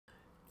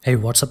Hey,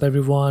 what's up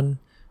everyone?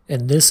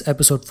 In this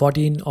episode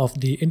 14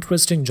 of the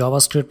interesting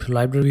JavaScript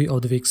library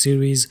of the week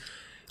series,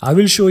 I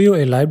will show you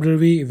a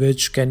library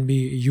which can be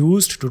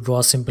used to draw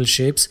simple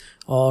shapes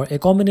or a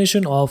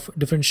combination of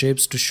different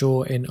shapes to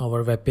show in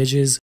our web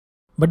pages.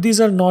 But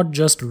these are not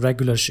just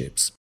regular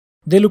shapes.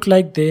 They look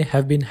like they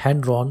have been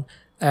hand-drawn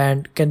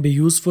and can be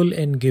useful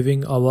in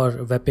giving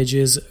our web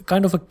pages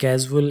kind of a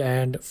casual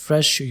and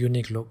fresh,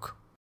 unique look.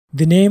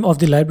 The name of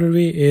the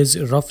library is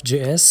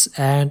RoughJS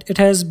and it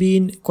has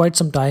been quite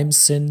some time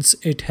since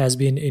it has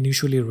been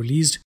initially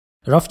released.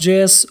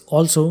 RoughJS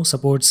also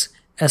supports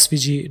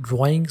SVG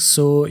drawing,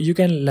 so you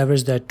can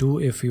leverage that too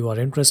if you are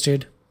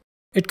interested.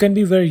 It can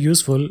be very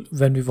useful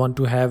when we want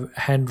to have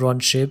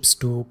hand-drawn shapes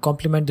to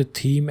complement the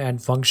theme and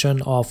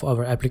function of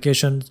our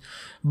application,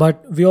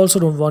 but we also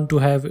don't want to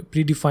have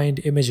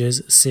predefined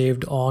images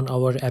saved on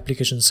our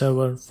application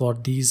server for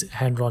these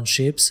hand-drawn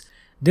shapes.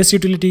 This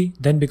utility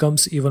then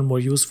becomes even more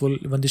useful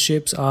when the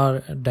shapes are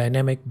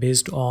dynamic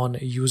based on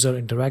user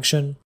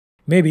interaction.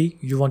 Maybe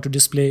you want to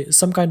display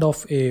some kind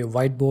of a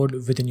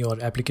whiteboard within your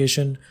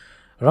application.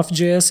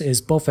 RoughJS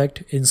is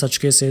perfect in such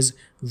cases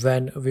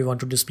when we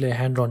want to display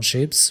hand-drawn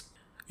shapes.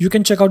 You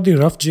can check out the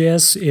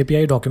RoughJS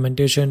API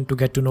documentation to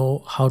get to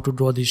know how to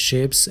draw these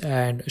shapes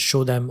and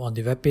show them on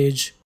the web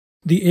page.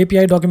 The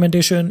API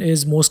documentation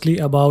is mostly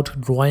about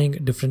drawing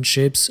different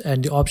shapes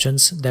and the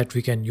options that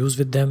we can use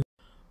with them.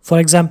 For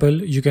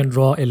example, you can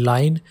draw a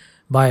line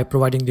by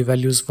providing the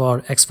values for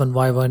x1,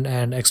 y1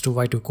 and x2,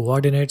 y2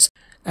 coordinates,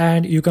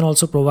 and you can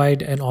also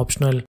provide an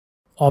optional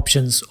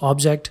options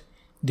object.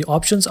 The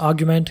options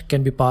argument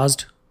can be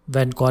passed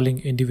when calling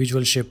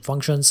individual shape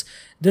functions.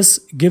 This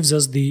gives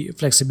us the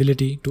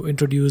flexibility to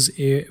introduce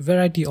a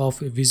variety of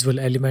visual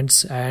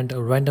elements and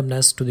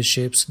randomness to the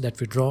shapes that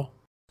we draw.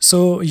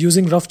 So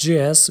using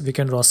RoughJS, we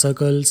can draw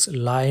circles,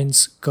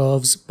 lines,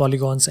 curves,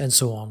 polygons, and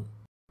so on.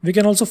 We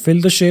can also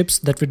fill the shapes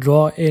that we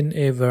draw in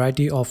a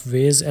variety of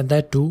ways, and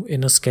that too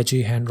in a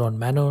sketchy hand-drawn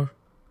manner.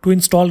 To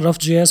install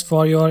RoughJS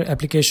for your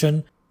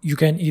application, you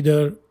can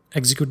either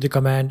execute the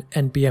command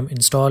npm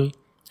install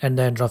and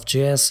then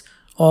RoughJS,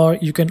 or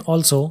you can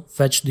also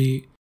fetch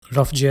the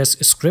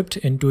RoughJS script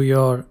into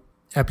your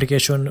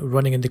application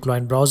running in the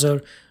client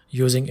browser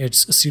using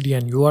its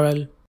CDN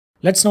URL.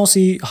 Let's now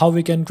see how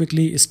we can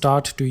quickly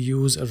start to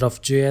use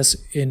RoughJS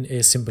in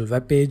a simple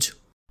web page.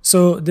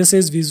 So this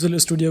is Visual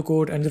Studio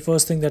Code, and the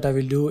first thing that I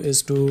will do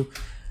is to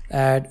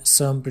add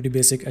some pretty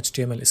basic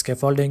HTML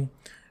scaffolding.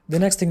 The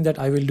next thing that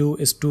I will do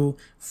is to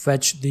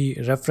fetch the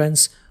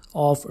reference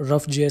of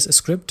RoughJS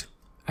script,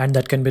 and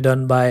that can be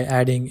done by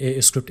adding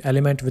a script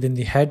element within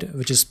the head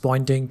which is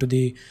pointing to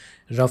the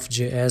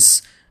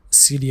RoughJS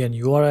CDN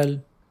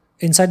URL.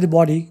 Inside the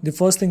body, the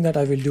first thing that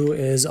I will do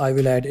is I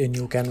will add a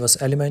new canvas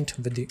element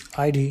with the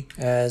ID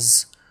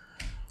as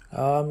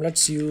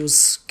let's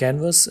use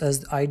canvas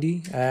as the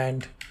ID,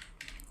 and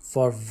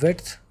for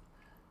width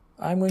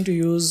I'm going to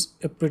use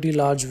a pretty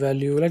large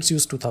value. Let's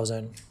use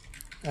 2000,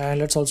 and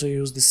let's also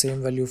use the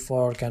same value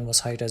for canvas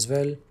height as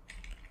well.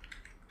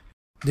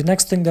 The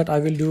next thing that I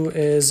will do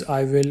is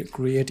I will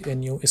create a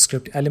new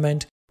script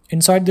element.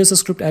 Inside this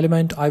script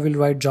element I will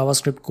write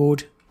JavaScript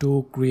code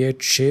to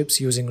create shapes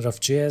using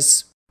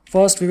RoughJS.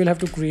 First we will have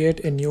to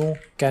create a new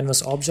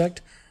canvas object,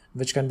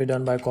 which can be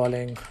done by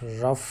calling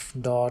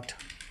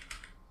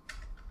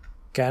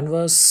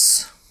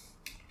rough.canvas,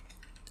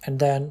 and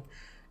then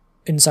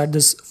inside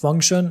this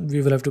function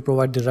we will have to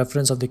provide the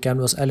reference of the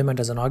canvas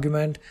element as an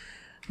argument.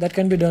 That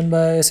can be done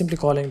by simply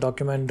calling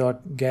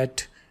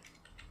document.get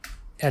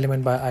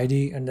element by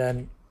ID and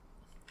then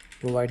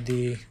provide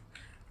the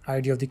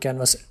ID of the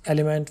canvas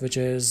element, which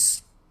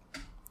is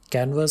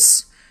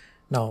canvas.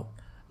 Now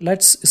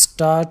let's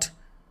start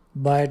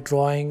by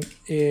drawing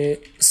a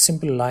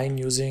simple line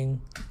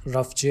using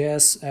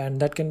RoughJS,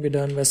 and that can be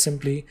done by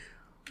simply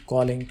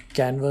calling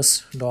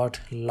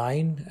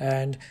canvas.line,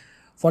 and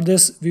for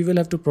this we will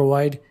have to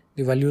provide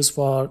the values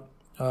for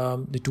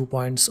the 2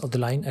 points of the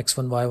line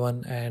x1,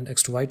 y1 and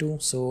x2,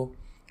 y2. So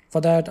for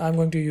that I'm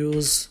going to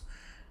use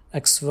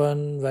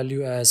x1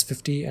 value as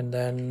 50 and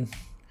then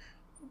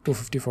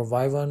 250 for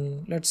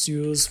y1. Let's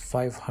use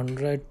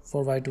 500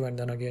 for y2 and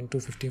then again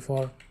 250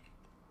 for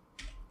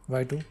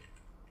y2.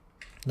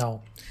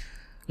 Now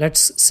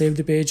let's save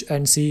the page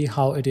and see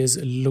how it is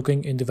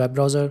looking in the web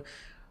browser.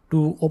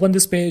 To open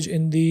this page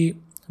in the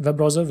web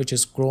browser, which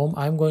is Chrome,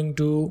 I'm going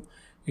to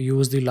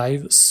use the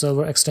live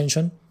server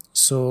extension.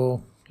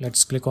 So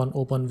let's click on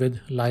open with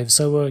live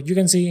server. You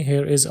can see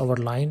here is our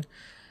line,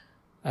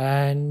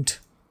 and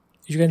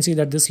you can see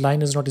that this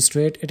line is not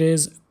straight. It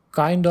is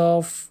kind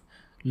of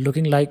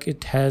looking like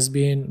it has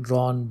been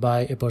drawn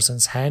by a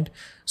person's hand.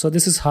 So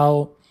this is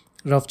how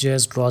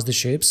RoughJS draws the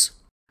shapes.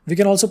 We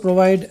can also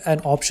provide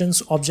an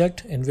options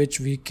object in which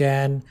we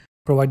can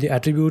provide the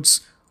attributes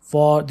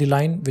for the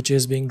line which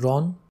is being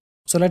drawn.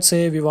 So let's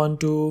say we want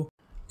to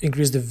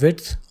increase the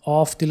width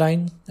of the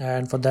line,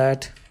 and for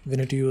that we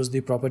need to use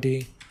the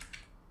property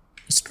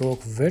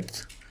stroke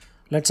width.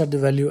 Let's set the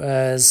value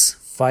as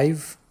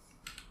 5.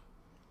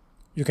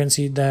 You can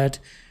see that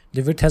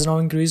the width has now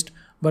increased,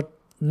 but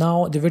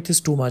Now the width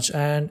is too much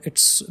and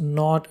it's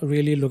not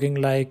really looking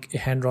like a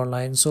hand-drawn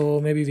line,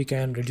 so maybe we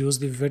can reduce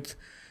the width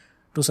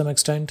to some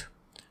extent,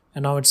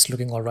 and now it's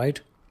looking all right.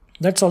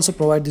 Let's also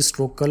provide the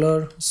stroke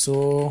color.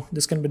 So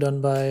this can be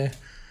done by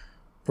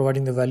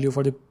providing the value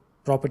for the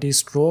property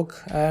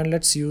stroke, and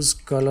let's use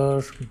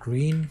color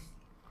green,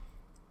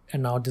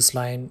 and now this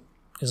line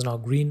is now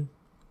green.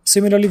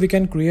 Similarly, we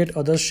can create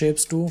other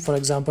shapes too. For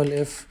example,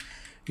 if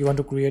you want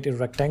to create a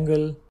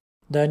rectangle,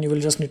 then you will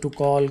just need to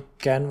call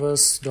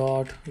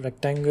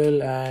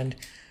canvas.rectangle, and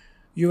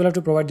you will have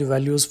to provide the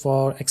values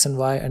for x and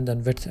y and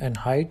then width and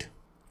height.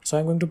 So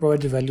I'm going to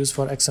provide the values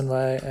for x and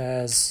y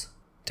as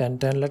 10,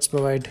 10. Let's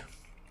provide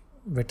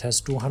width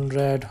as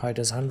 200, height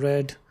as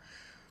 100.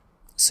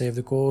 Save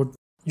the code.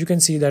 You can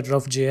see that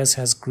RoughJS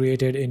has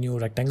created a new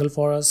rectangle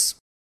for us.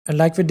 And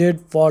like we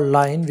did for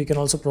line, we can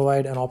also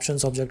provide an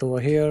options object over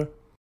here.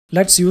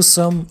 Let's use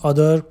some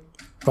other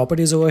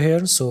properties over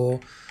here. So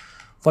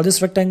for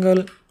this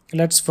rectangle,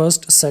 let's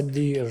first set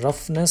the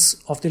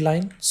roughness of the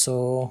line.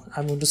 So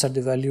I'm going to set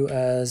the value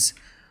as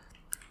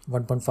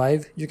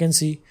 1.5. You can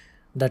see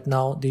that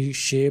now the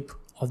shape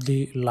of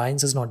the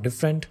lines is not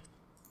different.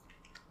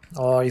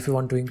 Or if you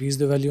want to increase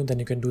the value, then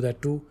you can do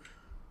that too.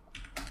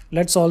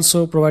 Let's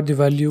also provide the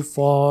value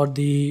for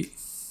the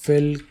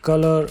fill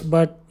color,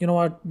 but you know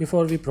what,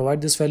 before we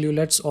provide this value,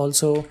 let's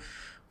also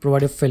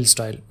provide a fill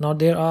style. Now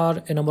there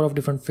are a number of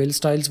different fill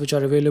styles which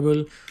are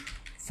available.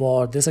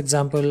 For this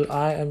example,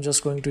 I am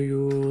just going to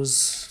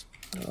use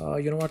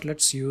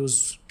let's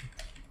use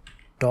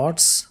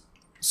dots.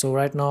 So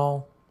right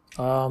now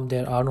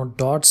there are no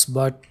dots,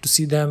 but to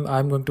see them,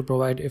 I'm going to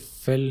provide a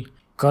fill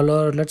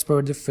color. Let's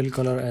provide the fill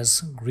color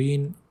as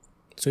green.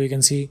 So you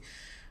can see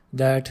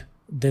that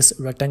this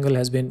rectangle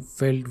has been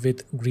filled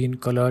with green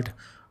colored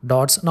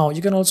dots. Now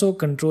you can also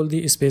control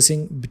the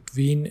spacing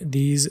between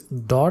these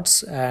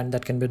dots, and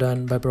that can be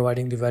done by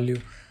providing the value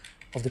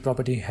of the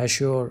property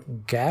hasher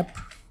gap.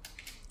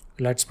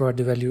 Let's provide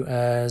the value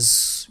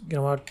as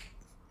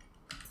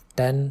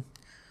 10.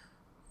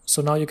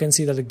 So now you can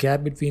see that the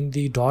gap between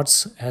the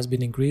dots has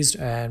been increased,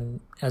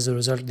 and as a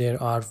result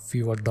there are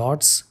fewer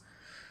dots.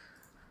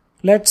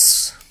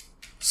 Let's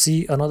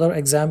see another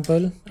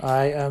example.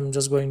 I am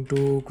just going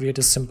to create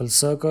a simple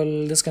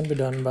circle. This can be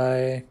done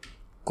by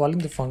calling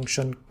the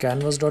function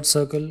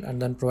canvas.circle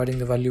and then providing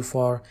the value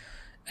for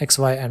x,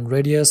 y and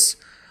radius.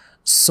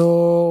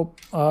 So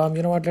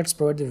let's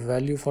provide the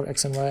value for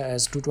x and y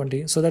as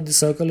 220, so that the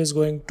circle is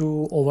going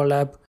to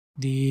overlap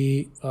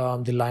the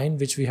line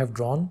which we have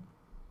drawn.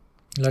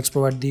 Let's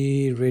provide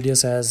the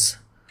radius as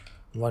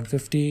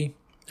 150,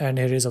 and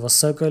here is our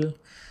circle.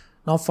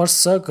 Now for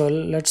circle,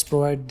 let's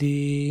provide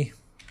the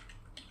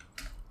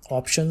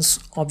options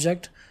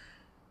object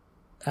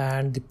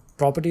and the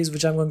properties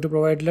which I'm going to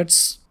provide.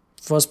 Let's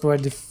first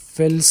provide the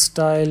fill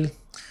style.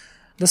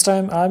 This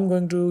time I'm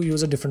going to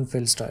use a different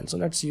fill style, so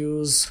let's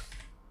use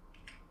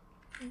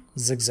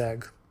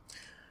zigzag.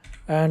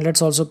 And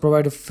let's also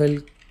provide a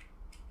fill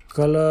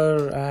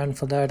color, and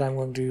for that I'm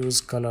going to use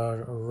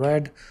color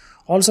red.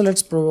 Also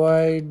let's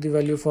provide the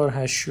value for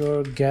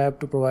hasher gap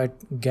to provide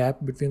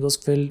gap between those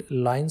filled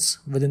lines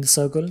within the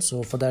circle.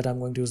 So for that I'm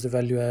going to use the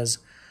value as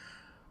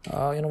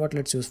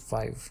let's use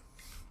 5.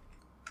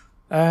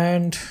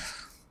 And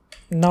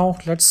now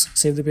let's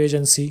save the page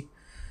and see.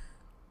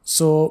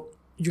 So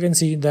you can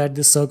see that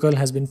this circle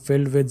has been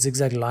filled with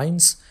zigzag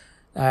lines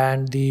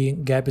and the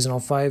gap is now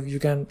 5. You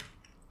can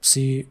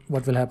see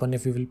what will happen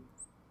if we will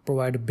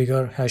provide a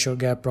bigger hasher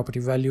gap property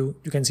value.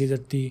 You can see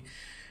that the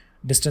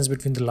distance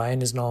between the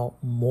line is now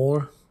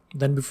more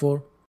than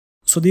before.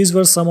 So these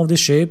were some of the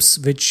shapes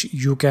which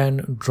you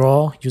can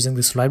draw using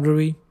this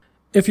library.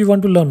 If you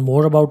want to learn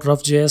more about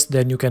RoughJS,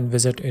 then you can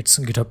visit its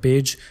GitHub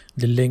page.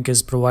 The link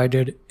is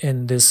provided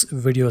in this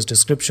video's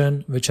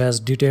description, which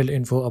has detailed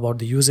info about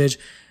the usage.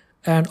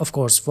 And of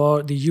course,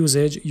 for the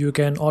usage, you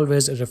can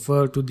always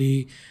refer to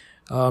the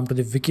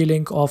wiki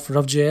link of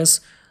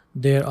RoughJS.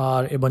 There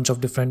are a bunch of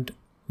different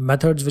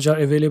methods which are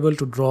available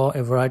to draw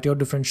a variety of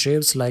different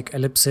shapes like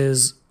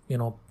ellipses,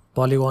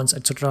 polygons,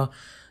 etc.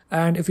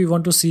 And if you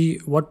want to see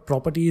what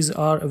properties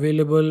are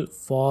available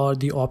for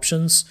the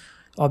options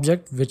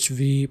object which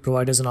we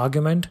provide as an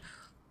argument,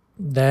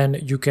 then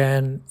you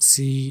can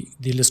see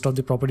the list of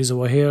the properties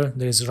over here.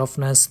 There is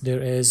roughness,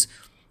 there is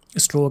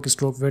stroke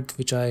width,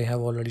 which I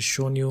have already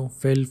shown you,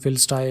 fill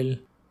style.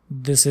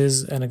 This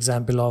is an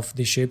example of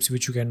the shapes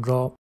which you can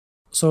draw.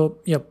 So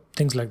yep,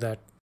 things like that.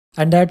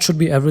 And that should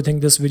be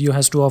everything this video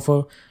has to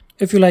offer.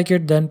 If you like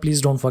it, then please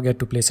don't forget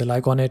to place a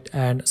like on it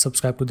and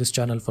subscribe to this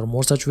channel for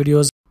more such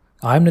videos.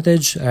 I'm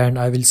Nitij and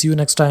I will see you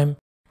next time.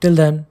 Till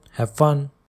then, have fun.